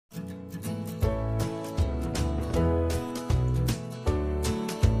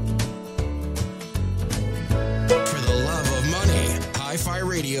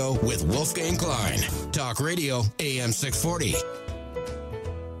Radio with Wolfgang Klein. Talk Radio AM 640.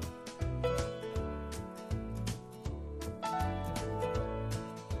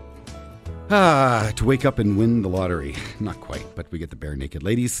 To wake up and win the lottery. Not quite, but we get the bare naked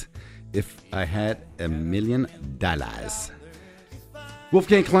ladies. If I had $1 million.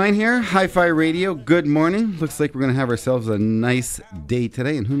 Wolfgang Klein here, Hi-Fi Radio. Good morning. Looks like we're going to have ourselves a nice day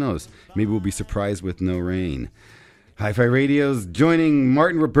today, and who knows, maybe we'll be surprised with no rain. Hi-Fi Radio's joining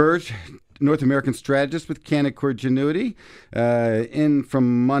Martin Roberge, North American strategist with Canaccord Genuity, in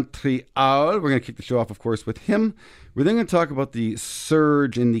from Montreal. We're going to kick the show off, of course, with him. We're then going to talk about the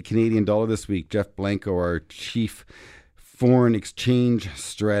surge in the Canadian dollar this week. Jeff Blanco, our chief foreign exchange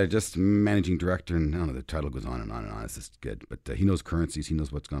strategist, managing director, and I don't know, the title goes on and on and on. It's just good. But he knows currencies. He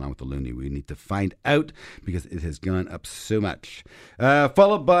knows what's going on with the loonie. We need to find out because it has gone up so much.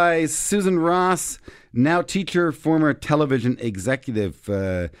 Followed by Susan Ross, now teacher, former television executive.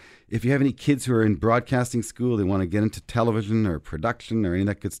 If you have any kids who are in broadcasting school, they want to get into television or production or any of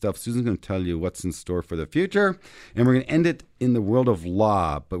that good stuff, Susan's going to tell you what's in store for the future. And we're going to end it in the world of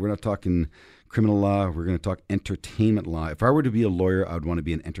law, but we're not talking criminal law. We're going to talk entertainment law. If I were to be a lawyer, I would want to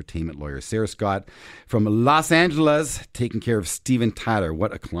be an entertainment lawyer. Sarah Scott from Los Angeles, taking care of Steven Tyler.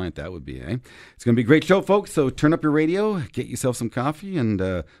 What a client that would be, eh? It's going to be a great show, folks. So turn up your radio, get yourself some coffee, and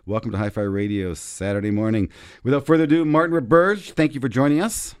welcome to Hi-Fi Radio Saturday morning. Without further ado, Martin Roberge, thank you for joining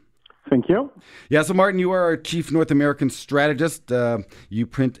us. Thank you. Yeah, so Martin, you are our chief North American strategist. You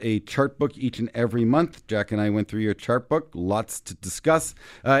print a chart book each and every month. Jack and I went through your chart book. Lots to discuss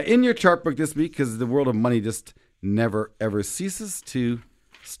in your chart book this week because the world of money just never, ever ceases to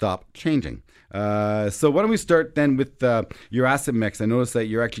stop changing. So why don't we start then with your asset mix? I noticed that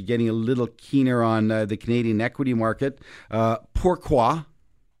you're actually getting a little keener on the Canadian equity market. Pourquoi?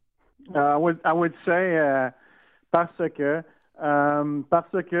 I would say parce que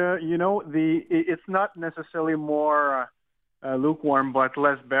you know it's not necessarily more lukewarm, but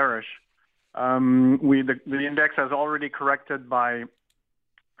less bearish. The index has already corrected by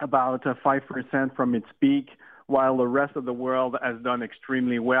about 5% from its peak, while the rest of the world has done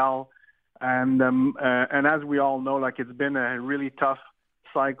extremely well. And as we all know, like it's been a really tough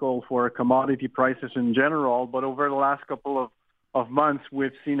cycle for commodity prices in general. But over the last couple of months,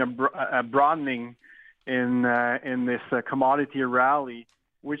 we've seen a broadening in this commodity rally,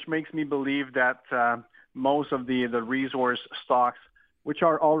 which makes me believe that most of the resource stocks, which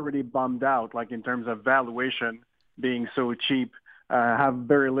are already bummed out, like in terms of valuation being so cheap, have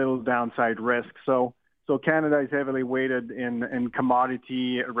very little downside risk. So Canada is heavily weighted in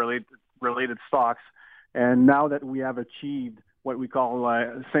commodity related stocks, and now that we have achieved what we call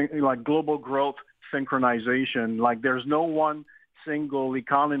like global growth synchronization, like there's no one single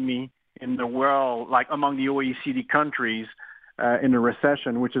economy in the world, like among the OECD countries, in a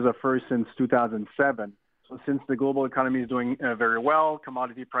recession, which is a first since 2007. So since the global economy is doing very well,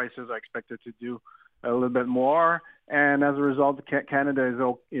 commodity prices are expected to do a little bit more. And as a result,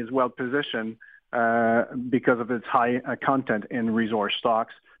 Canada is well positioned because of its high content in resource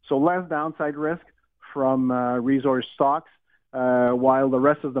stocks. So less downside risk from resource stocks, while the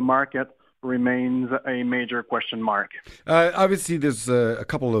rest of the market remains a major question mark. Obviously, there's a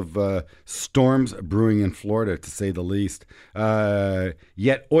couple of storms brewing in Florida, to say the least.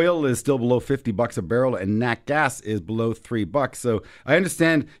 Yet oil is still below $50 a barrel, and nat gas is below $3. So I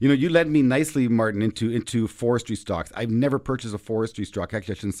understand. You led me nicely, Martin, into forestry stocks. I've never purchased a forestry stock.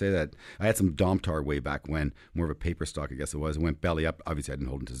 Actually, I shouldn't say that. I had some Domtar way back when, more of a paper stock, I guess it was. It went belly up. Obviously, I didn't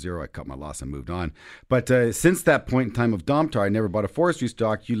hold it to zero. I cut my loss and moved on. But since that point in time of Domtar, I never bought a forestry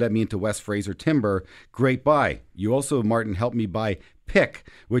stock. You led me into West Fraser Timber. Great buy. You also, Martin, helped me buy PIC,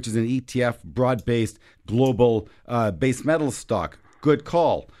 which is an ETF, broad-based, global base metal stock. Good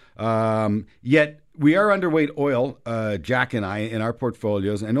call. Yet we are underweight oil, Jack and I, in our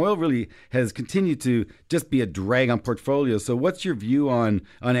portfolios, and oil really has continued to just be a drag on portfolios. So what's your view on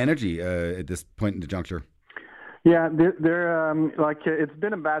energy at this point in the juncture? Yeah, it's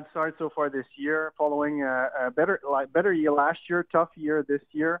been a bad start so far this year, following a better year last year, tough year this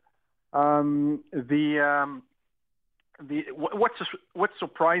year. What's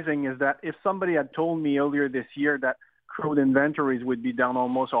surprising is that if somebody had told me earlier this year that crude inventories would be down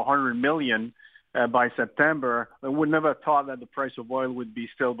almost 100 million by September, I would never have thought that the price of oil would be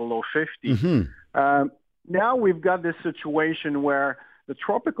still below 50. Mm-hmm. Now we've got this situation where the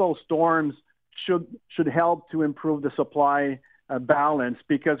tropical storms should help to improve the supply balance,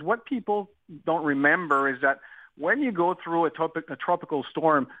 because what people don't remember is that when you go through a tropical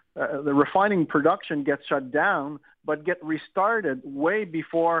storm, the refining production gets shut down, but get restarted way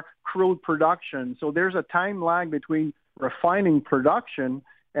before crude production. So there's a time lag between refining production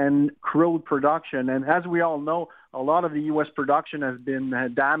and crude production. And as we all know, a lot of the U.S. production has been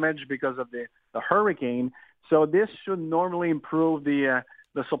damaged because of the hurricane. So this should normally improve the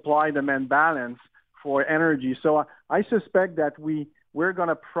supply-demand balance for energy. So I suspect that we're going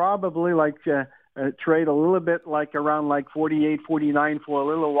to probably trade a little bit around 48, 49 for a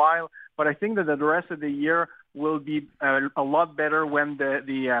little while. But I think that the rest of the year will be a lot better when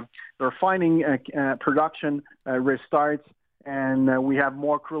the refining production restarts and we have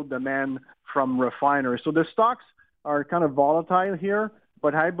more crude demand from refiners. So the stocks are kind of volatile here,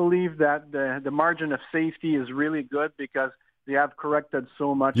 but I believe that the margin of safety is really good because they have corrected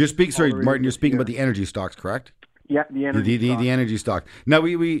so much. Martin, you're speaking about the energy stocks, correct? Yeah, the energy stock. The energy stock. Now,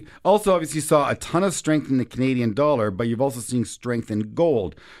 we also obviously saw a ton of strength in the Canadian dollar, but you've also seen strength in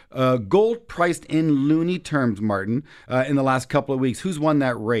gold. Gold priced in loonie terms, Martin, in the last couple of weeks. Who's won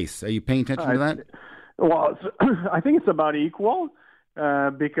that race? Are you paying attention to that? Well, I think it's about equal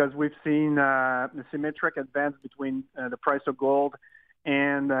because we've seen the symmetric advance between the price of gold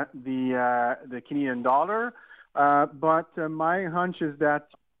and the Canadian dollar. But my hunch is that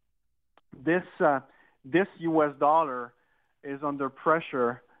this U.S. dollar is under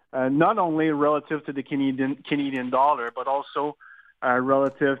pressure, not only relative to the Canadian dollar, but also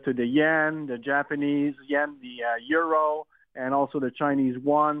relative to the yen, the Japanese yen, the euro, and also the Chinese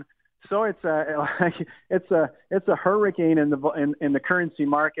yuan. So it's a hurricane in the currency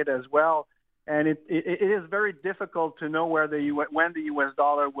market as well, and it is very difficult to know when the U.S.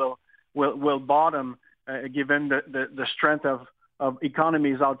 dollar will bottom, given the strength of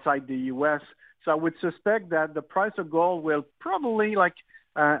economies outside the U.S. So I would suspect that the price of gold will probably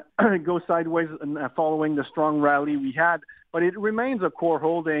go sideways following the strong rally we had, but it remains a core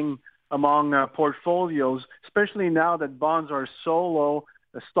holding among portfolios, especially now that bonds are so low,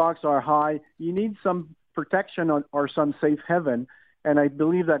 the stocks are high. You need some protection or some safe haven, and I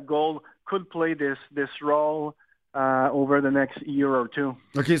believe that gold could play this role over the next year or two.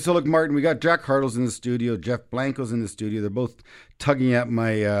 Okay, so look, Martin, we got Jack Hartle's in the studio, Jeff Blanco's in the studio. They're both tugging at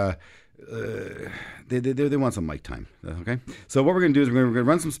my... they want some mic time. Okay, so what we're going to do is we're going to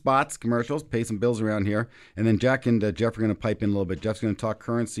run some spots, commercials, pay some bills around here, and then Jack and Jeff are going to pipe in a little bit. Jeff's going to talk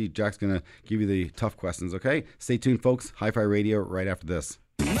currency. Jack's going to give you the tough questions. Okay, stay tuned, folks. Hi-Fi Radio right after this.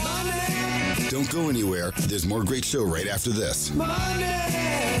 Don't go anywhere. There's more great show right after this.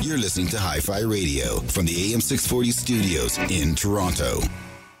 You're listening to Hi-Fi Radio from the AM 640 studios in Toronto.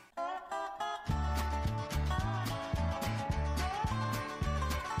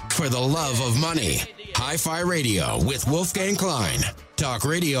 For the love of money, Hi-Fi Radio with Wolfgang Klein. Talk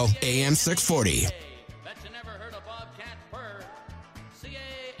Radio AM 640. Bet you never heard of bobcat purr.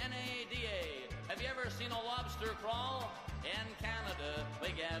 C-A-N-A-D-A. Have you ever seen a lobster crawl? In Canada, we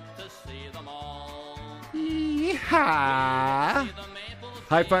get to see them all. Yeehaw!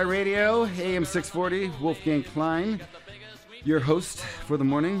 Hi-Fi Radio, AM 640, Wolfgang Klein, your host for the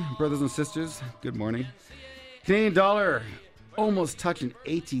morning. Brothers and sisters, good morning. Canadian dollar almost touching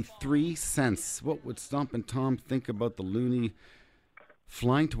 83 cents. What would Stomp and Tom think about the loonie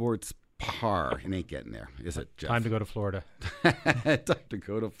flying towards par? It ain't getting there, is it, Jeff? Time to go to Florida. Time to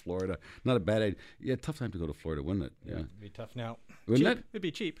go to Florida. Not a bad idea. Yeah, tough time to go to Florida, wouldn't it? Yeah. It'd be tough now. Wouldn't cheap. it? It'd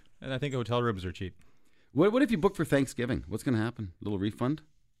be cheap. And I think hotel rooms are cheap. What if you book for Thanksgiving? What's going to happen? A little refund?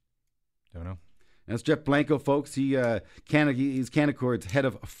 Don't know. That's Jeff Blanco, folks. He's Canaccord's head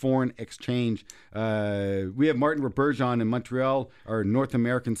of foreign exchange. We have Martin Roberge in Montreal, our North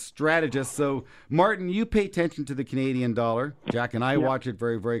American strategist. So, Martin, you pay attention to the Canadian dollar. Jack and I watch it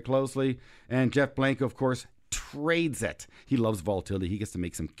very, very closely. And Jeff Blanco, of course, trades it. He loves volatility. He gets to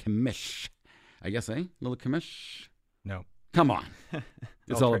make some commish. I guess, A little commish? No. Come on.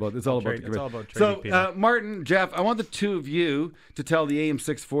 It's all about the commish. It's all about trading people. Martin, Jeff, I want the two of you to tell the AM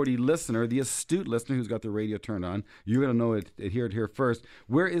 640 listener, the astute listener who's got the radio turned on, you're going to know it here first.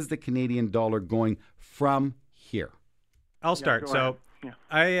 Where is the Canadian dollar going from here? I'll start. So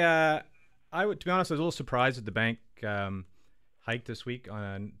Yeah. I would, to be honest, I was a little surprised that the bank hiked this week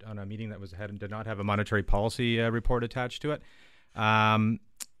on a meeting that was ahead and did not have a monetary policy report attached to it.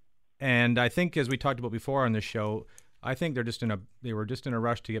 And I think, as we talked about before on this show, I think they were just in a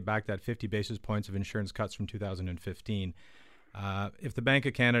rush to get back that 50 basis points of insurance cuts from 2015. If the Bank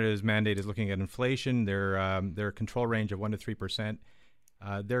of Canada's mandate is looking at inflation, their control range of 1% to 3%,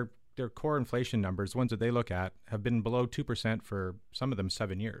 their core inflation numbers, the ones that they look at, have been below 2% for some of them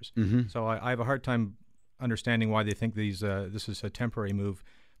 7 years. Mm-hmm. So I have a hard time understanding why they think this is a temporary move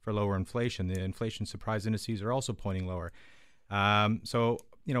for lower inflation. The inflation surprise indices are also pointing lower.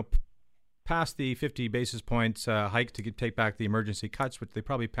 Past the 50 basis points hike to take back the emergency cuts, which they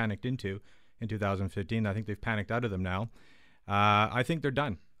probably panicked into in 2015. I think they've panicked out of them now. I think they're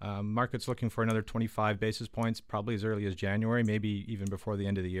done. Market's looking for another 25 basis points, probably as early as January, maybe even before the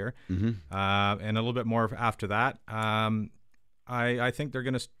end of the year, and a little bit more after that. I think they're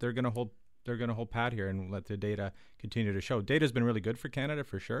gonna hold pat here and let the data continue to show. Data's been really good for Canada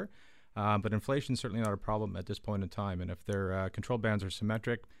for sure, but inflation's certainly not a problem at this point in time. And if their control bands are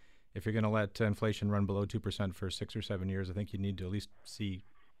symmetric, if you're going to let inflation run below 2% for 6 or 7 years, I think you need to at least see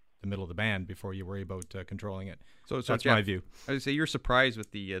the middle of the band before you worry about controlling it. So that's Jeff, my view. I would say you're surprised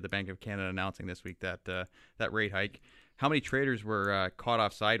with the Bank of Canada announcing this week that rate hike. How many traders were caught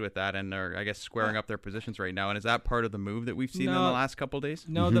offside with that and are, I guess, squaring up their positions right now? And is that part of the move that we've seen in the last couple of days?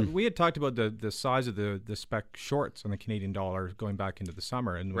 No, we had talked about the size of the spec shorts on the Canadian dollar going back into the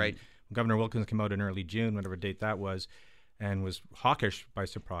summer. And when Governor Wilkins came out in early June, whatever date that was, and was hawkish by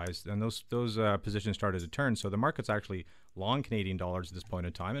surprise, and those positions started to turn. So the market's actually long Canadian dollars at this point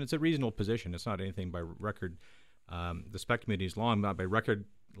in time, and it's a reasonable position. It's not anything by record. The spec committee is long, not by record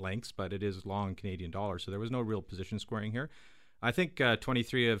lengths, but it is long Canadian dollars. So there was no real position squaring here. I think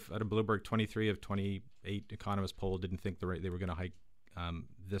 23 of Bloomberg, 23 of 28 economists polled didn't think they were going to hike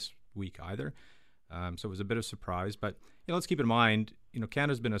this week either. So it was a bit of a surprise. But let's keep in mind,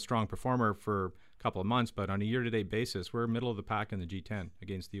 Canada's been a strong performer for a couple of months, but on a year-to-date basis, we're middle of the pack in the G10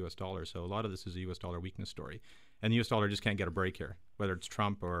 against the U.S. dollar. So a lot of this is a U.S. dollar weakness story. And the U.S. dollar just can't get a break here, whether it's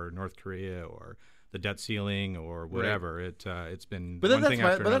Trump or North Korea or the debt ceiling or whatever. Right. It's been one thing after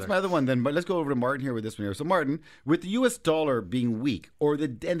another. But that's my other one then. But let's go over to Martin here with this one here. So Martin, with the U.S. dollar being weak, and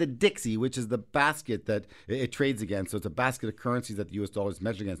the Dixie, which is the basket that it trades against, so it's a basket of currencies that the U.S. dollar is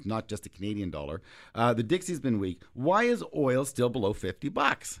measured against, not just the Canadian dollar. The Dixie's been weak. Why is oil still below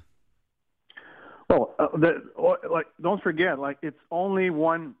 $50? Well, don't forget, it's only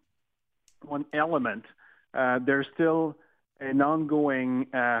one element. There's still an ongoing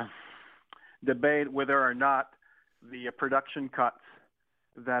debate whether or not the production cuts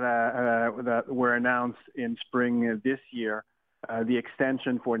that were announced in spring this year, the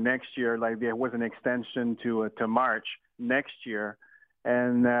extension for next year, there was an extension to March next year,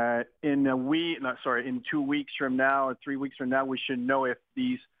 and in 2 weeks from now or 3 weeks from now, we should know if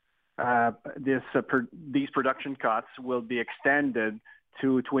these production cuts will be extended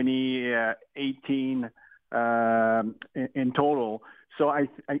to 2018 in total. So I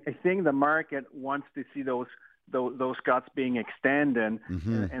think the market wants to see those cuts being extended,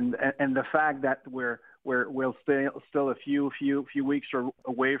 and the fact that we'll still a few weeks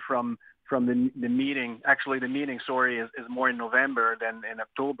away from the meeting. Actually, the meeting, is more in November than in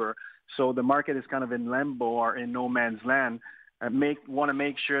October. So the market is kind of in limbo or in no man's land. Want to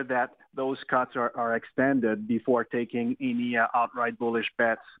make sure that those cuts are extended before taking any outright bullish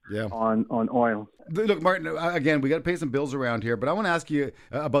bets on oil. Look, Martin, again, we got to pay some bills around here, but I want to ask you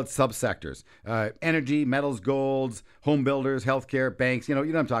about subsectors. Energy, metals, golds, home builders, healthcare, banks, you know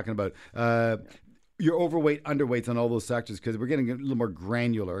what I'm talking about. Your overweight, underweights on all those sectors, because we're getting a little more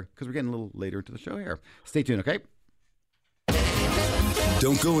granular because we're getting a little later into the show here. Stay tuned, okay?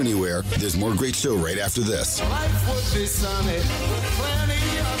 Don't go anywhere. There's more great show right after this. Life would be sunny with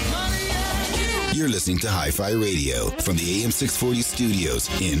plenty of money and you. You're listening to Hi-Fi Radio from the AM 640 studios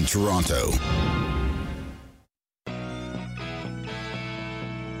in Toronto.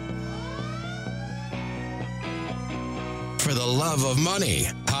 For the love of money,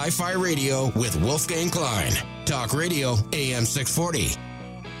 Hi-Fi Radio with Wolfgang Klein. Talk Radio AM 640.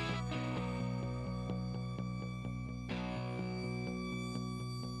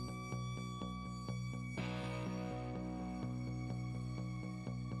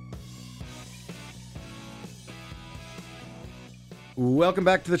 Welcome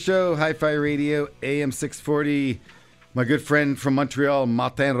back to the show, Hi-Fi Radio, AM 640. My good friend from Montreal,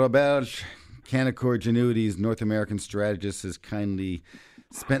 Martin Roberge, Canaccord Genuity's North American strategist, has kindly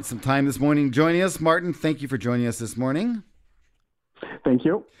spent some time this morning joining us. Martin, thank you for joining us this morning. Thank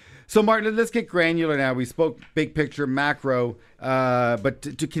you. So, Martin, let's get granular now. We spoke big picture, macro, but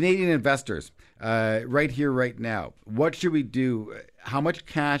to Canadian investors, right here, right now, what should we do? How much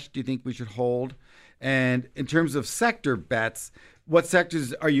cash do you think we should hold? And in terms of sector bets, what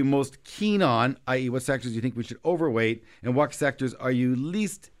sectors are you most keen on, i.e. what sectors do you think we should overweight, and what sectors are you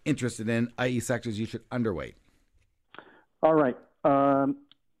least interested in, i.e. sectors you should underweight? All right.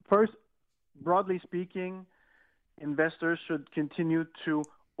 First, broadly speaking, investors should continue to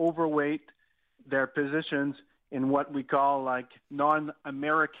overweight their positions in what we call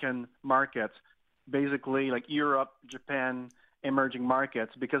non-American markets, basically like Europe, Japan, emerging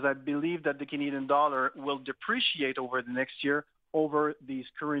markets, because I believe that the Canadian dollar will depreciate over the next year over these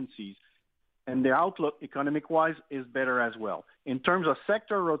currencies. And the outlook economic-wise is better as well. In terms of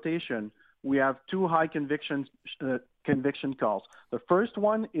sector rotation, we have two high conviction calls. The first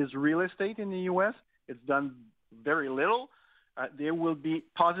one is real estate in the U.S. It's done very little. They will be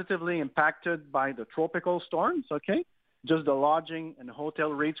positively impacted by the tropical storms, okay? Just the lodging and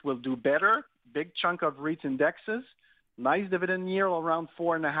hotel REITs will do better. Big chunk of REIT indexes. Nice dividend yield around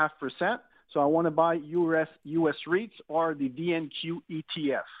 4.5%. So I want to buy US REITs or the DNQ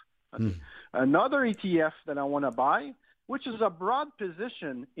ETF. Okay. Another ETF that I want to buy, which is a broad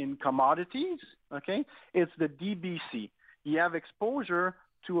position in commodities, okay? It's the DBC. You have exposure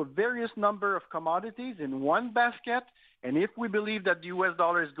to a various number of commodities in one basket, and if we believe that the U.S.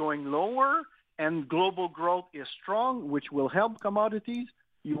 dollar is going lower and global growth is strong, which will help commodities,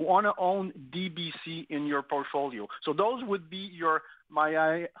 you want to own DBC in your portfolio. So those would be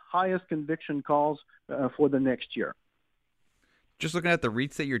my highest conviction calls for the next year. Just looking at the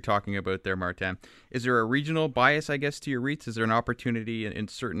REITs that you're talking about there, Martin, is there a regional bias, I guess, to your REITs? Is there an opportunity in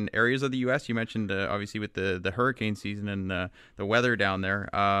certain areas of the U.S.? You mentioned, obviously, with the hurricane season and the weather down there.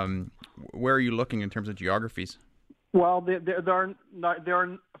 Where are you looking in terms of geographies? Well,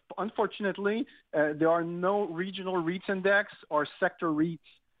 unfortunately, there are no regional REITs index or sector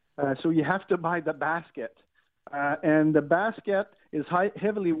REITs. So you have to buy the basket. And the basket is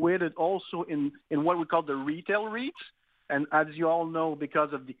heavily weighted also in what we call the retail REITs. And as you all know,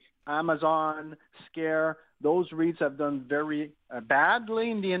 because of the Amazon scare, those REITs have done very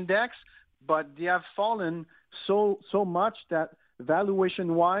badly in the index, but they have fallen so much that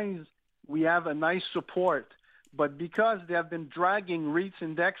valuation-wise, we have a nice support. But because they have been dragging REITs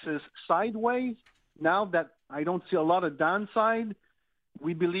indexes sideways, now that I don't see a lot of downside,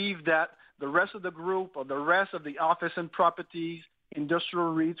 we believe that the rest of the group or the rest of the office and properties,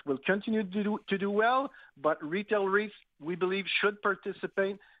 industrial REITs will continue to do well, but retail REITs, we believe, should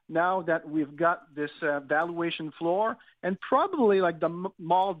participate now that we've got this valuation floor. And probably like the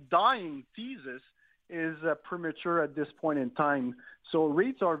mall dying thesis is premature at this point in time. So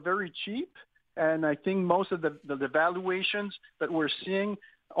REITs are very cheap, and I think most of the valuations that we're seeing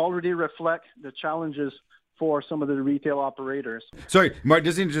already reflect the challenges for some of the retail operators. Sorry, Martin,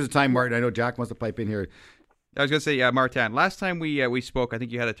 just in the interest of time, Martin, I know Jack wants to pipe in here. I was going to say, Martin, last time we spoke, I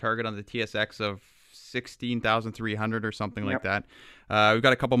think you had a target on the TSX of 16,300 or something like that. We've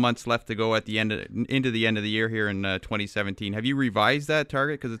got a couple months left to go into the end of the year here in 2017. Have you revised that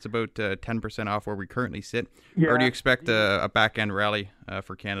target because it's about 10% off where we currently sit? Yeah. Or do you expect a back-end rally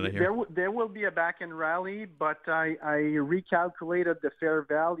for Canada here? There will be a back-end rally, but I recalculated the fair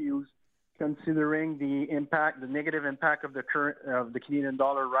values considering the negative impact of the Canadian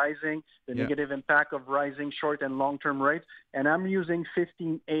dollar rising, the negative impact of rising short and long-term rates, and I'm using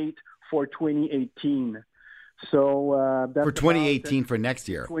 15.8 for 2018. So that's for 2018 for next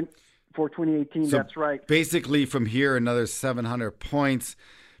year. For 2018, so that's right. Basically, from here, another 700 points.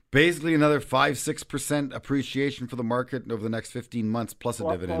 Basically, another 5-6% appreciation for the market over the next 15 months, plus a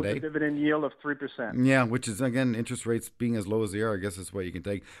dividend. Plus a dividend yield of 3%. Yeah, which is, again, interest rates being as low as they are, I guess that's what you can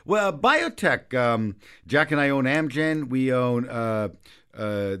take. Well, biotech. Jack and I own Amgen. We own not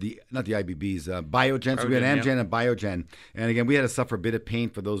the IBBs, Biogen. So we had Amgen and Biogen. And again, we had to suffer a bit of pain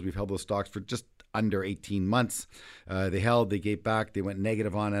for those. We've held those stocks for just under 18 months. They gave back, they went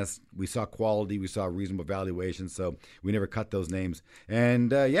negative on us. We saw quality, we saw reasonable valuation, so we never cut those names.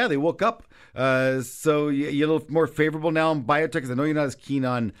 And they woke up. So you're a little more favorable now on biotech, because I know you're not as keen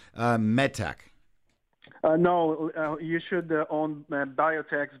on medtech. No, you should own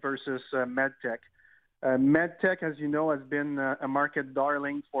biotech versus medtech. Medtech, as you know, has been a market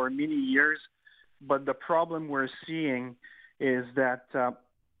darling for many years, but the problem we're seeing is that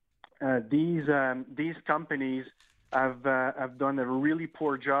these companies have done a really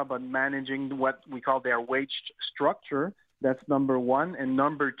poor job on managing what we call their wage structure. That's number one. And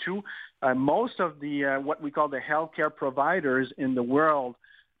number two, most of the what we call the healthcare providers in the world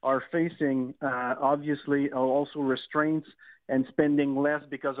are facing, obviously, also restraints and spending less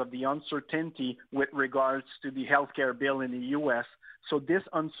because of the uncertainty with regards to the healthcare bill in the U.S. So this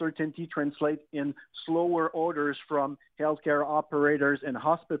uncertainty translates in slower orders from healthcare operators and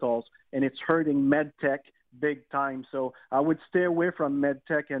hospitals, and it's hurting medtech big time. So I would stay away from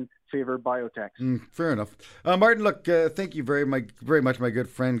medtech and favor biotech. Fair enough. Martin, look, thank you very much, my good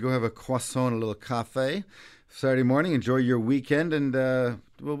friend. Go have a croissant, a little cafe Saturday morning. Enjoy your weekend, and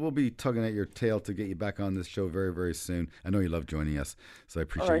we'll be tugging at your tail to get you back on this show very, very soon. I know you love joining us, so I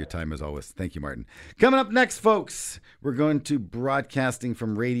appreciate your time as always. Thank you, Martin. Coming up next, folks, we're going to broadcasting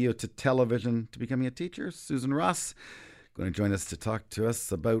from radio to television to becoming a teacher. Susan Ross going to join us to talk to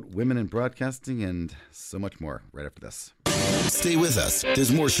us about women in broadcasting and so much more right after this. Stay with us.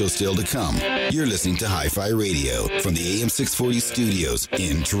 There's more show still to come. You're listening to Hi-Fi Radio from the AM 640 studios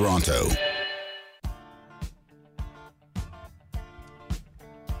in Toronto.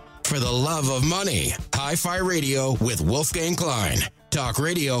 For the love of money, Hi-Fi Radio with Wolfgang Klein. Talk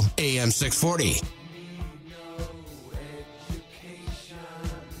Radio AM 640.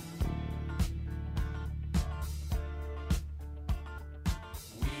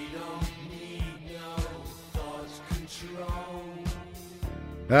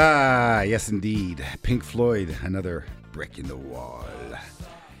 Ah, yes, indeed. Pink Floyd, another brick in the wall.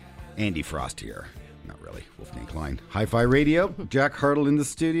 Andy Frost here. Not really. Wolfgang Klein. Hi-Fi Radio. Jack Hartle in the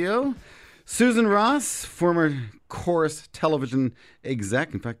studio. Susan Ross, former Chorus television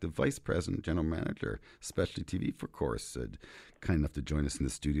exec. In fact, the vice president, general manager, specialty TV for Chorus, kind enough to join us in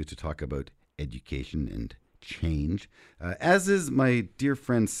the studio to talk about education and change. As is my dear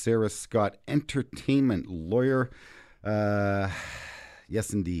friend Sarah Scott, entertainment lawyer.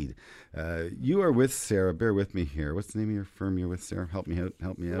 Yes, indeed. You are with Sarah. Bear with me here. What's the name of your firm you're with, Sarah? Help me out.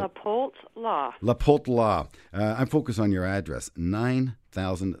 LaPolte Law. LaPolte Law. I'm focused on your address,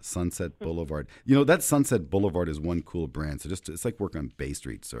 9000 Sunset Boulevard. You know, that Sunset Boulevard is one cool brand. So it's like working on Bay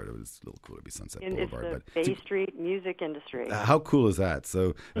Street, sort of. It's a little cool to be Sunset Boulevard. It's the Bay Street music industry. How cool is that?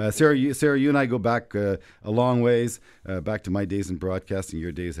 So, Sarah, you and I go back a long ways, back to my days in broadcasting,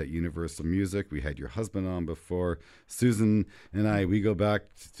 your days at Universal Music. We had your husband on before. Susan and I, we go back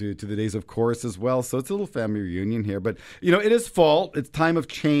to the days of Chorus as well. So it's a little family reunion here. But, you know, it is fall. It's time of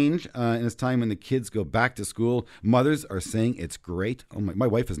change, and it's time when the kids go back to school. Mothers are saying it's great. Oh, my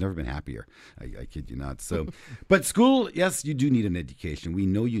wife has never been happier. I kid you not. So, but school, yes, you do need an education. We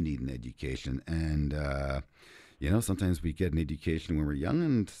know you need an education. And, you know, sometimes we get an education when we're young,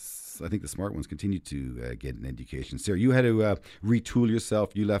 and I think the smart ones continue to get an education. Sarah, you had to retool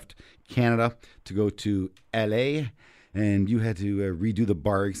yourself. You left Canada to go to LA, and you had to redo the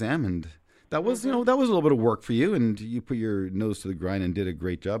bar exam, and that was, you know, that was a little bit of work for you, and you put your nose to the grind and did a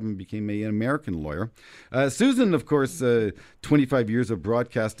great job and became an American lawyer. Susan, of course, 25 years of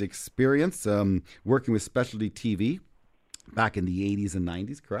broadcast experience, working with specialty TV back in the 80s and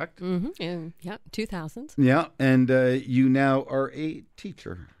 90s, correct? Mm-hmm. Yeah, 2000s. Yeah, and you now are a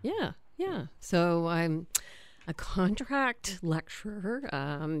teacher. Yeah. So I'm a contract lecturer.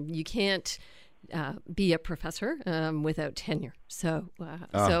 You can't be a professor without tenure. So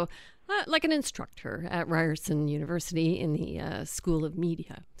like an instructor at Ryerson University in the School of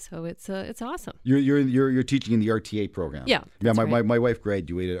Media. So it's awesome. You're teaching in the RTA program. Yeah. My wife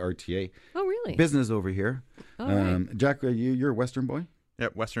graduated RTA. Oh, really? Business over here. Oh, right. Jack, you're a Western boy?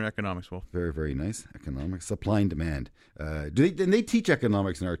 Yep, Western Economics, Wolf. Very, very nice. Economics, supply and demand. They teach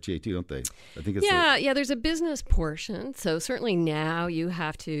economics in RTA too, don't they? I think it's yeah. There's a business portion. So certainly now you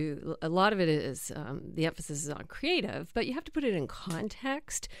have to. A lot of it is the emphasis is on creative, but you have to put it in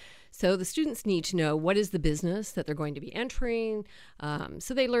context. So the students need to know what is the business that they're going to be entering.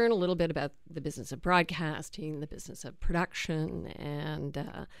 So they learn a little bit about the business of broadcasting, the business of production, and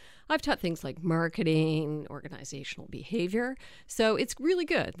I've taught things like marketing, organizational behavior. So it's really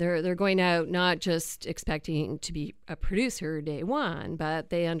good. They're going out not just expecting to be a producer day one, but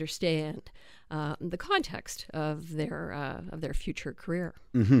they understand the context of their future career.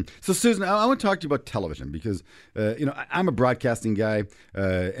 Mm-hmm. So, Susan, I want to talk to you about television because I'm a broadcasting guy,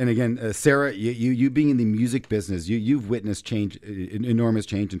 and again, Sarah, you being in the music business, you've witnessed change, enormous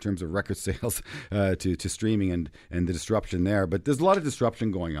change in terms of record sales to streaming and the disruption there. But there's a lot of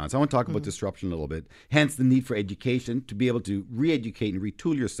disruption going on. So I want to talk about disruption a little bit. Hence, the need for education to be able to re-educate and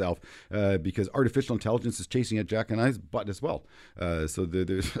retool yourself because artificial intelligence is chasing at Jack and I's butt as well. So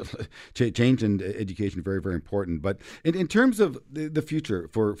there's change and education very, very important. But in terms of the future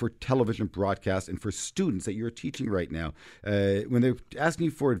for television broadcast and for students that you're teaching right now, when they're asking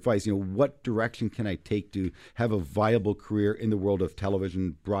you for advice, what direction can I take to have a viable career in the world of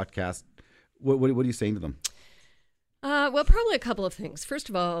television broadcast? What are you saying to them? Well, probably a couple of things. First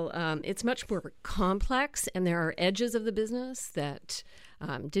of all, it's much more complex, and there are edges of the business that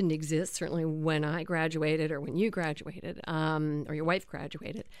didn't exist, certainly when I graduated or when you graduated or your wife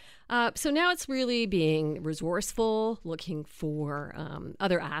graduated. So now it's really being resourceful, looking for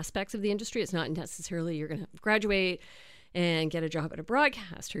other aspects of the industry. It's not necessarily you're going to graduate and get a job at a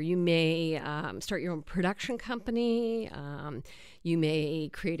broadcaster. You may start your own production company. You may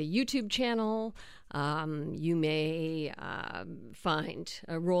create a YouTube channel. You may find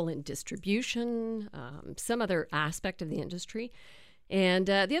a role in distribution, some other aspect of the industry. And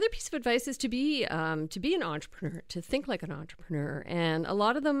the other piece of advice is to be an entrepreneur, to think like an entrepreneur. And a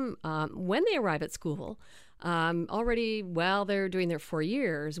lot of them, when they arrive at school, already while they're doing their 4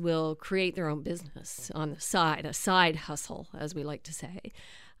 years, will create their own business on the side, a side hustle, as we like to say.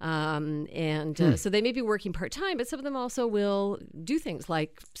 So they may be working part-time, but some of them also will do things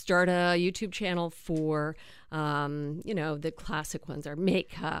like start a YouTube channel for, the classic ones are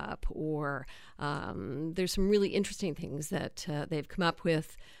makeup, or there's some really interesting things that they've come up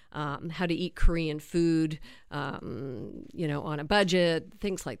with. How to eat Korean food, on a budget,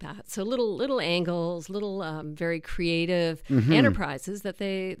 things like that. So little angles, little very creative enterprises that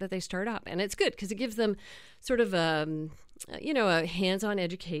they start up, and it's good because it gives them sort of a hands-on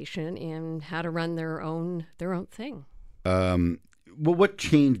education in how to run their own thing. Well, what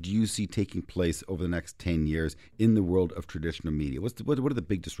change do you see taking place over the next 10 years in the world of traditional media? What are the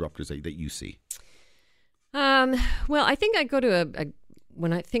big disruptors that you see? Well, I think I go to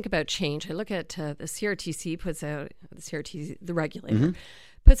when I think about change, I look at the CRTC the regulator,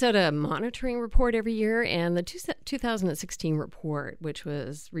 puts out a monitoring report every year, and the 2016 report, which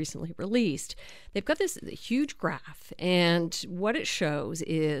was recently released, they've got this huge graph, and what it shows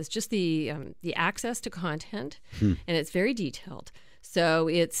is just the access to content, and it's very detailed. So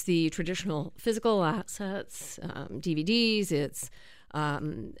it's the traditional physical assets, DVDs, it's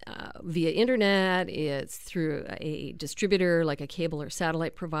via internet, it's through a distributor like a cable or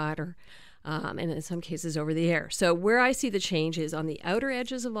satellite provider, and in some cases over the air. So where I see the change is on the outer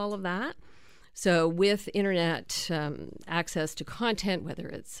edges of all of that. So with internet access to content, whether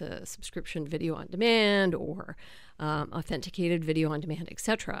it's a subscription video on demand or authenticated video on demand,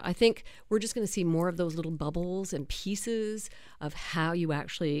 etc., I think we're just going to see more of those little bubbles and pieces of how you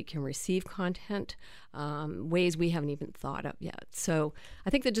actually can receive content, ways we haven't even thought of yet. So I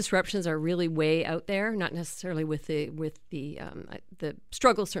think the disruptions are really way out there, not necessarily with the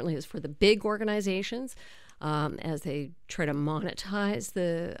struggle certainly is for the big organizations, as they try to monetize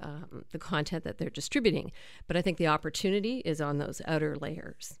the content that they're distributing. But I think the opportunity is on those outer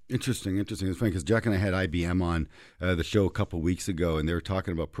layers. Interesting. It's funny because Jack and I had IBM on the show a couple of weeks ago, and they were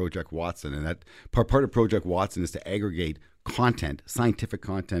talking about Project Watson. And that part of Project Watson is to aggregate content, scientific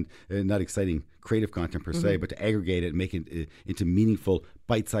content, not exciting creative content per se, but to aggregate it and make it into meaningful,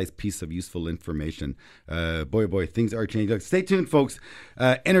 bite-sized piece of useful information. Boy, things are changing. Look, stay tuned, folks.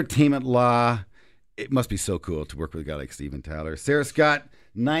 Entertainment law. It must be so cool to work with a guy like Steven Tyler. Sarah Scott,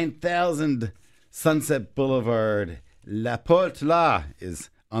 9000 Sunset Boulevard. La Porte La is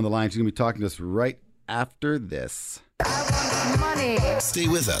on the line. She's going to be talking to us right after this. Money. Stay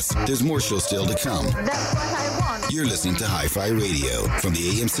with us. There's more show still to come. That's what I want. You're listening to Hi-Fi Radio from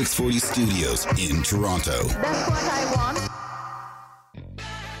the AM 640 studios in Toronto. That's what I want.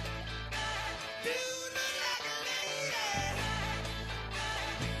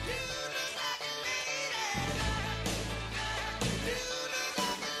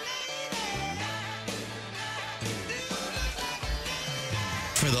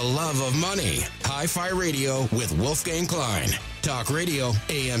 For the love of money, Hi-Fi Radio with Wolfgang Klein. Talk Radio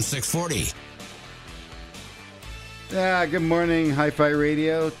AM 640. Good morning, Hi-Fi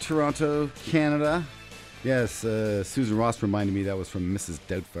Radio, Toronto, Canada. Yes, Susan Ross reminded me that was from Mrs.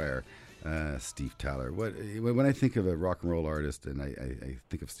 Doubtfire, Steve Tyler. When I think of a rock and roll artist and I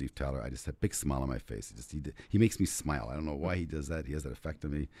think of Steve Tyler, I just have a big smile on my face. He makes me smile. I don't know why he does that. He has that effect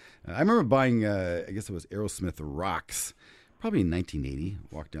on me. I remember buying, I guess it was Aerosmith Rocks, probably in 1980.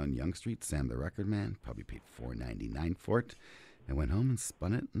 Walked down Yonge Street, Sam the Record Man, probably paid $4.99 for it. I went home and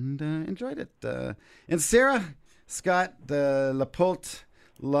spun it and enjoyed it. And Sarah Scott, the La Porte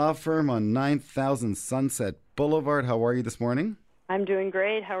Law Firm on 9000 Sunset Boulevard. How are you this morning? I'm doing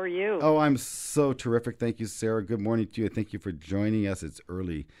great. How are you? Oh, I'm so terrific. Thank you, Sarah. Good morning to you. Thank you for joining us. It's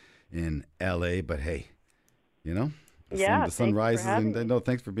early in LA, but hey, the sun rises. No,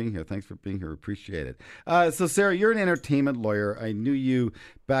 thanks for being here. Thanks for being here. Appreciate it. So, Sarah, you're an entertainment lawyer. I knew you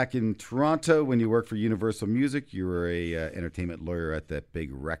back in Toronto when you worked for Universal Music. You were a entertainment lawyer at that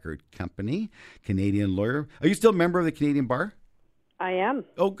big record company, Canadian lawyer. Are you still a member of the Canadian Bar? I am.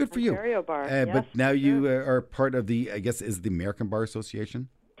 Oh, good for you. Ontario Bar. But now you are part of the, I guess, is the American Bar Association?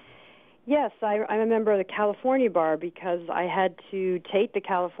 Yes, I'm a member of the California Bar because I had to take the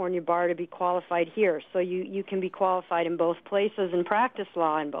California Bar to be qualified here. So you can be qualified in both places and practice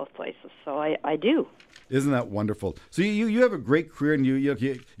law in both places. So I do. Isn't that wonderful? So you have a great career, and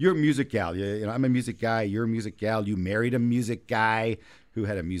you're a music gal. I'm a music guy. You're a music gal. You married a music guy who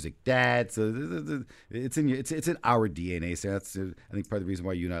had a music dad. So it's in our DNA. So that's, I think, part of the reason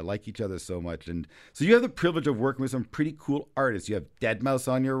why you and I like each other so much. And so you have the privilege of working with some pretty cool artists. You have Deadmau5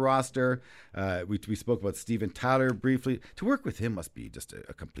 on your roster. We spoke about Steven Tyler briefly. To work with him must be just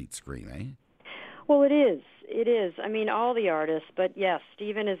a complete scream, eh? Well, it is. It is. I mean, all the artists, but yes,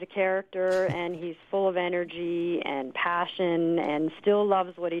 Steven is a character, and he's full of energy and passion and still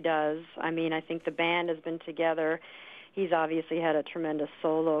loves what he does. I mean, I think the band has been together, he's obviously had a tremendous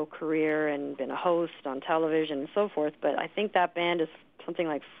solo career and been a host on television and so forth. But I think that band is something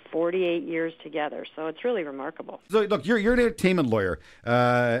like 48 years together, so it's really remarkable. So look, you're an entertainment lawyer,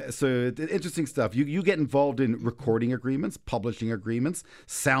 so interesting stuff. You get involved in recording agreements, publishing agreements,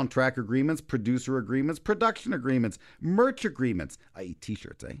 soundtrack agreements, producer agreements, production agreements, merch agreements, i.e.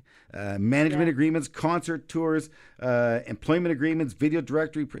 t-shirts, management agreements, concert tours, employment agreements, video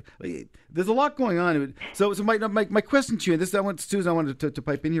directory. There's a lot going on. So my question to you, and this I wanted to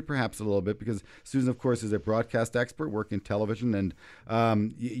pipe in here perhaps a little bit, because Susan, of course, is a broadcast expert working in television, and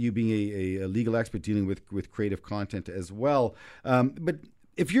you being a legal expert dealing with creative content as well. But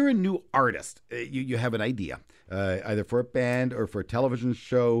if you're a new artist, you have an idea, either for a band or for a television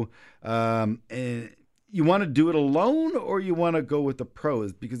show, and you want to do it alone or you want to go with the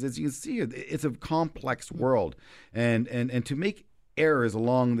pros, because as you can see, it's a complex world, and to make errors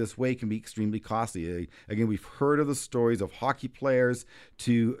along this way can be extremely costly. Again, we've heard of the stories of hockey players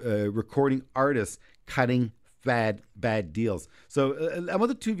to recording artists cutting bad deals. So I want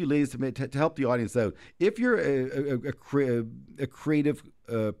the two of you ladies to help the audience out. If you're a creative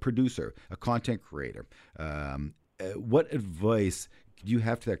producer, a content creator, what advice do you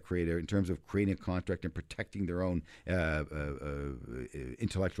have to that creator in terms of creating a contract and protecting their own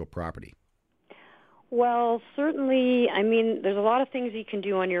intellectual property? Well, certainly, I mean, there's a lot of things you can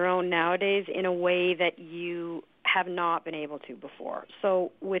do on your own nowadays in a way that you have not been able to before.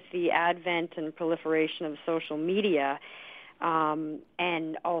 So with the advent and proliferation of social media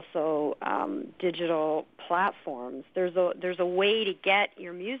and also digital platforms, there's a way to get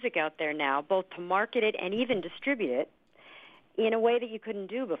your music out there now, both to market it and even distribute it in a way that you couldn't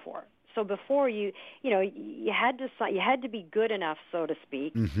do before. So before you had to be good enough, so to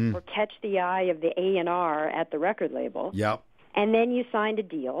speak, or catch the eye of the A&R at the record label. Yep. And then you signed a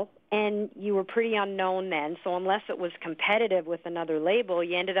deal, and you were pretty unknown then. So unless it was competitive with another label,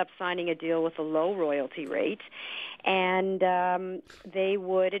 you ended up signing a deal with a low royalty rate, and they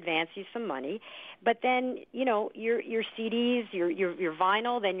would advance you some money. But then, your CDs, your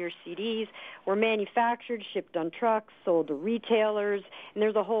vinyl, then your CDs were manufactured, shipped on trucks, sold to retailers, and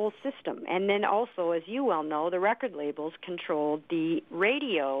there's a whole system. And then also, as you well know, the record labels controlled the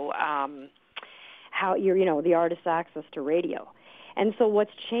radio, the artist's access to radio. And so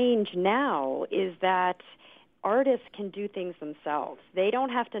what's changed now is that artists can do things themselves. They don't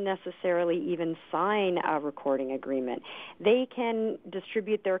have to necessarily even sign a recording agreement. They can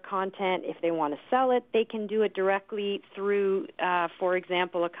distribute their content. If they want to sell it, they can do it directly through, for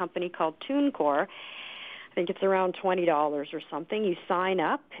example, a company called TuneCore. I think it's around $20 or something. You sign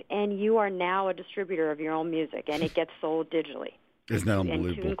up, and you are now a distributor of your own music, and it gets sold digitally. Isn't that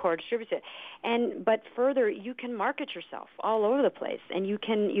unbelievable? And TuneCore distributes it. But further, you can market yourself all over the place, and you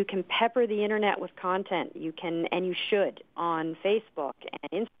can pepper the internet with content. You should on Facebook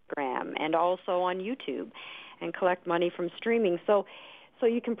and Instagram, and also on YouTube, and collect money from streaming. So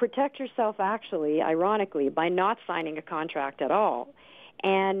you can protect yourself, actually, ironically, by not signing a contract at all,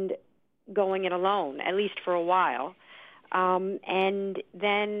 and going it alone, at least for a while. And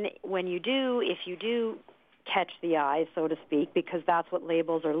then when you do, if you do catch the eye, so to speak, because that's what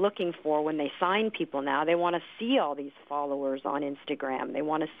labels are looking for when they sign people now. They want to see all these followers on Instagram. They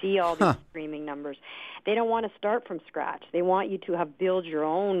want to see all these streaming numbers. They don't want to start from scratch. They want you to have built your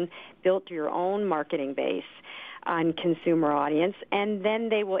own marketing base and consumer audience, and then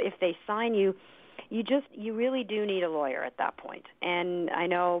they will, if they sign you, you really do need a lawyer at that point. And I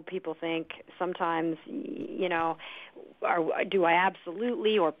know people think sometimes, do I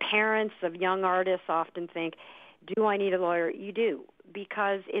absolutely, or parents of young artists often think, do I need a lawyer? You do,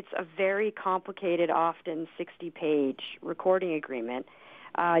 because it's a very complicated, often 60-page recording agreement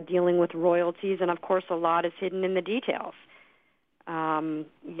dealing with royalties, and of course a lot is hidden in the details. And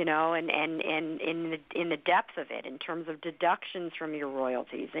in the depth of it in terms of deductions from your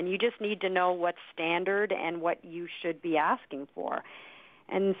royalties. And you just need to know what's standard and what you should be asking for.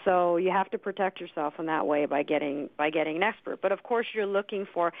 And so you have to protect yourself in that way by getting an expert. But of course you're looking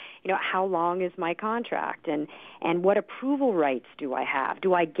for, how long is my contract and what approval rights do I have?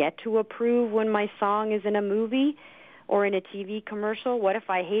 Do I get to approve when my song is in a movie or in a TV commercial? What if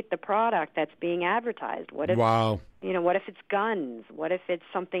I hate the product that's being advertised? What if what if it's guns? What if it's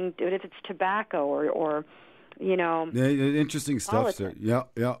something? What if it's tobacco or interesting stuff, sir. Yeah.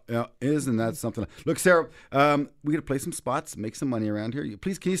 Isn't that something? Look, Sarah, we got to play some spots, make some money around here.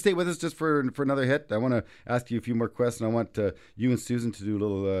 Please, can you stay with us just for another hit? I want to ask you a few more questions. I want you and Susan to do a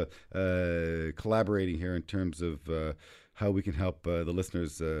little collaborating here in terms of how we can help the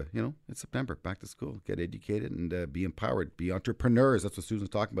listeners, in September, back to school, get educated and be empowered, be entrepreneurs. That's what Susan's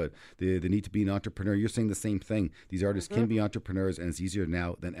talking about, the need to be an entrepreneur. You're saying the same thing. These artists can be entrepreneurs, and it's easier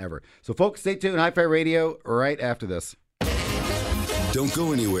now than ever. So, folks, stay tuned. Hi-Fi Radio right after this. Don't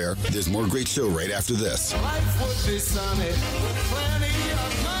go anywhere. There's more great show right after this. Life would be sunny with plenty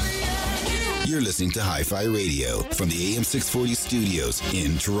of money and you. You're listening to Hi-Fi Radio from the AM 640 studios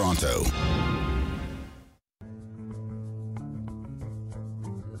in Toronto.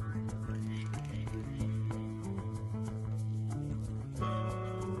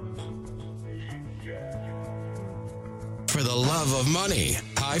 For the love of money,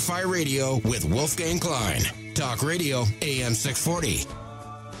 Hi-Fi Radio with Wolfgang Klein. Talk Radio AM 640.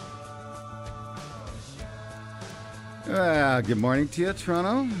 Good morning to you,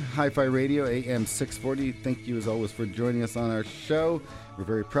 Toronto. Hi-Fi Radio AM 640. Thank you as always for joining us on our show. We're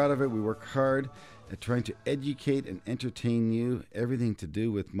very proud of it. We work hard at trying to educate and entertain you. Everything to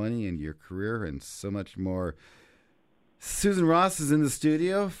do with money and your career and so much more. Susan Ross is in the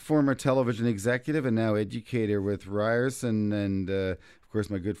studio, former television executive and now educator with Ryerson, and of course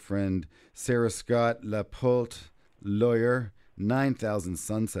my good friend Sarah Scott LaPolte, lawyer, 9000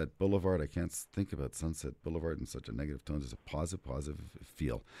 Sunset Boulevard. I can't think about Sunset Boulevard in such a negative tone. There's a positive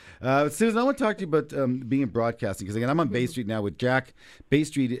feel. Susan, I want to talk to you about being in broadcasting, because again, I'm on Bay Street now with Jack. Bay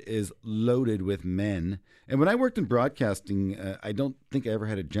Street is loaded with men. And when I worked in broadcasting, I don't think I ever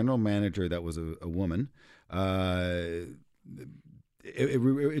had a general manager that was a woman.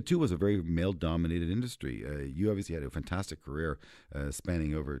 It too was a very male-dominated industry. You obviously had a fantastic career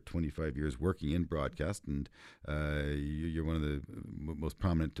spanning over 25 years working in broadcast, and you're one of the most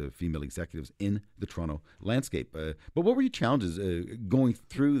prominent female executives in the Toronto landscape. But what were your challenges going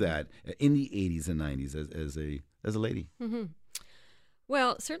through that in the 80s and 90s as a lady? Mm-hmm.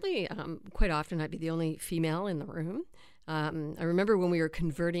 Well, certainly quite often I'd be the only female in the room. I remember when we were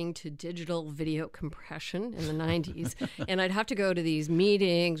converting to digital video compression in the 90s, and I'd have to go to these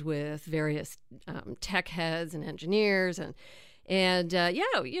meetings with various tech heads and engineers, and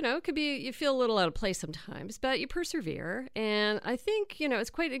it could be, you feel a little out of place sometimes, but you persevere. And I think, it's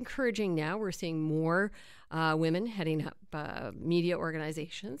quite encouraging now. We're seeing more women heading up media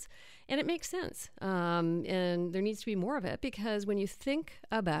organizations. And it makes sense. And there needs to be more of it, because when you think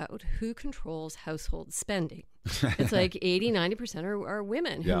about who controls household spending, it's like 80-90% are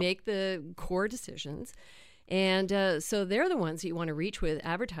women who make the core decisions. And so they're the ones that you want to reach with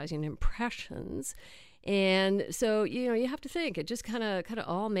advertising impressions. And so, you have to think, it just kind of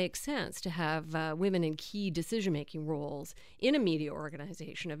all makes sense to have women in key decision-making roles in a media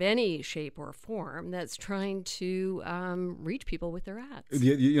organization of any shape or form that's trying to reach people with their ads.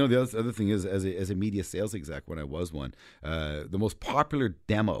 The other thing is, as a media sales exec, when I was one, the most popular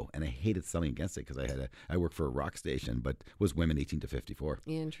demo, and I hated selling against it because I worked for a rock station, but was women 18 to 54.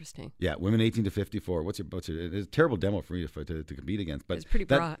 Interesting. Yeah, women 18 to 54. It's a terrible demo for me to compete against. But it's pretty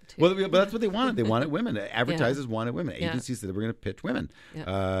broad, too. Well, but that's what they wanted. They wanted women. Advertisers wanted women. Agencies said they were going to pitch women.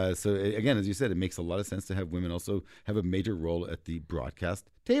 Yeah. So again, as you said, it makes a lot of sense to have women also have a major role at the broadcast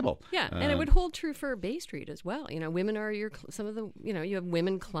table. Yeah, and it would hold true for Bay Street as well. Women are some of the, you have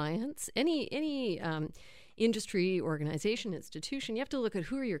women clients. Any industry, organization, institution, you have to look at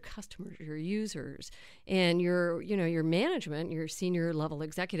who are your customers, your users, and your management, your senior level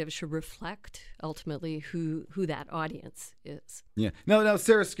executives should reflect ultimately who that audience is. Yeah. Now,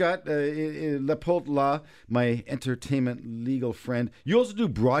 Sarah Scott, LaPolte Law, my entertainment legal friend. You also do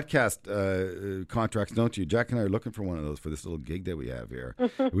broadcast contracts, don't you? Jack and I are looking for one of those for this little gig that we have here.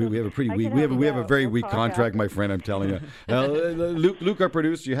 We have a pretty weak. We have a very weak contract, my friend. I'm telling you. Luke, our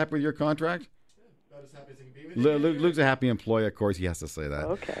producer, you happy with your contract? As happy as he can be with you. Luke's a happy employee, of course. He has to say that.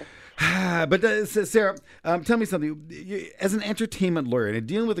 Okay. But Sarah, tell me something. As an entertainment lawyer and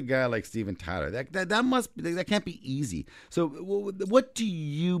dealing with a guy like Steven Tyler, that can't be easy. So, what do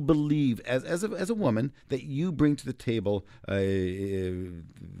you believe as a woman that you bring to the table? Yeah,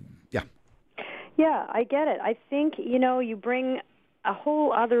 I get it. I think you bring a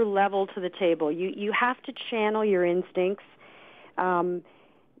whole other level to the table. You have to channel your instincts.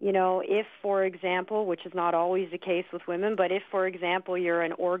 If, for example, which is not always the case with women, but if, for example, you're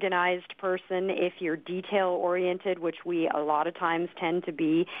an organized person, if you're detail-oriented, which we a lot of times tend to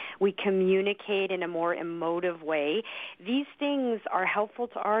be, we communicate in a more emotive way. These things are helpful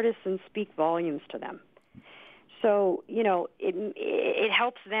to artists and speak volumes to them. So, it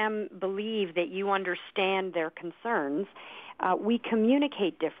helps them believe that you understand their concerns. We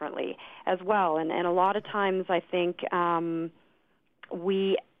communicate differently as well, and a lot of times I think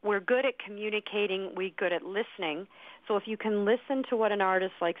we're good at communicating, we're good at listening. So if you can listen to what an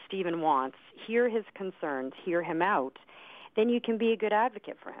artist like Steven wants, hear his concerns, hear him out, then you can be a good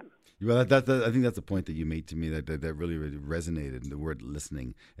advocate for him. Well, I think that's a point that you made to me that really, really resonated. The word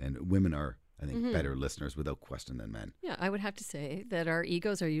listening, and women are, I think, better listeners without question than men. Yeah, I would have to say that our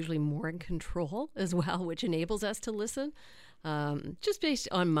egos are usually more in control as well, which enables us to listen. Just based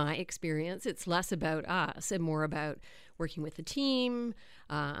on my experience, it's less about us and more about working with the team,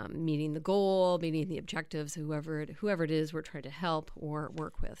 meeting the goal, meeting the objectives, whoever it is we're trying to help or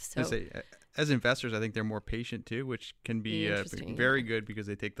work with. So, as investors, I think they're more patient too, which can be very good because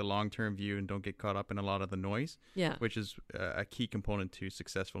they take the long-term view and don't get caught up in a lot of the noise, which is a key component to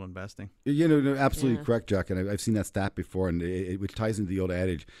successful investing. Absolutely correct, Jack. And I've seen that stat before, and it ties into the old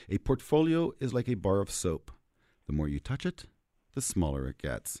adage, a portfolio is like a bar of soap. The more you touch it, the smaller it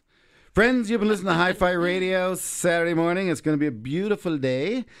gets. Friends, you've been listening to Hi-Fi Radio Saturday morning. It's going to be a beautiful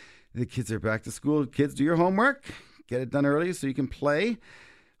day. The kids are back to school. Kids, do your homework. Get it done early so you can play.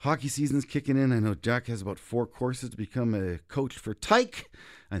 Hockey season's kicking in. I know Jack has about 4 courses to become a coach for Tyke.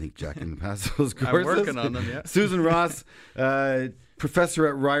 I think Jack can pass those courses. I'm working on them, yeah. Susan Ross, professor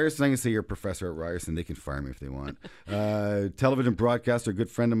at Ryerson. I'm going to say you're a professor at Ryerson. They can fire me if they want. Television broadcaster, a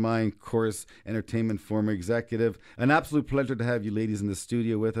good friend of mine, Chorus Entertainment former executive. An absolute pleasure to have you ladies in the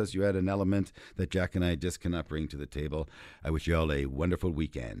studio with us. You add an element that Jack and I just cannot bring to the table. I wish you all a wonderful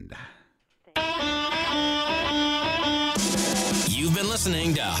weekend. You've been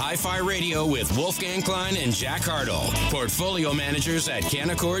listening to Hi-Fi Radio with Wolfgang Klein and Jack Hartle, portfolio managers at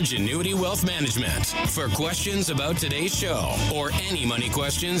Canaccord Genuity Wealth Management. For questions about today's show or any money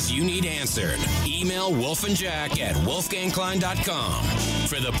questions you need answered, email Wolf and Jack at wolfgangklein.com.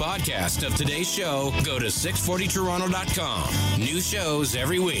 For the podcast of today's show, go to 640toronto.com. New shows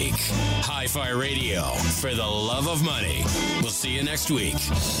every week. Hi-Fi Radio, for the love of money. We'll see you next week.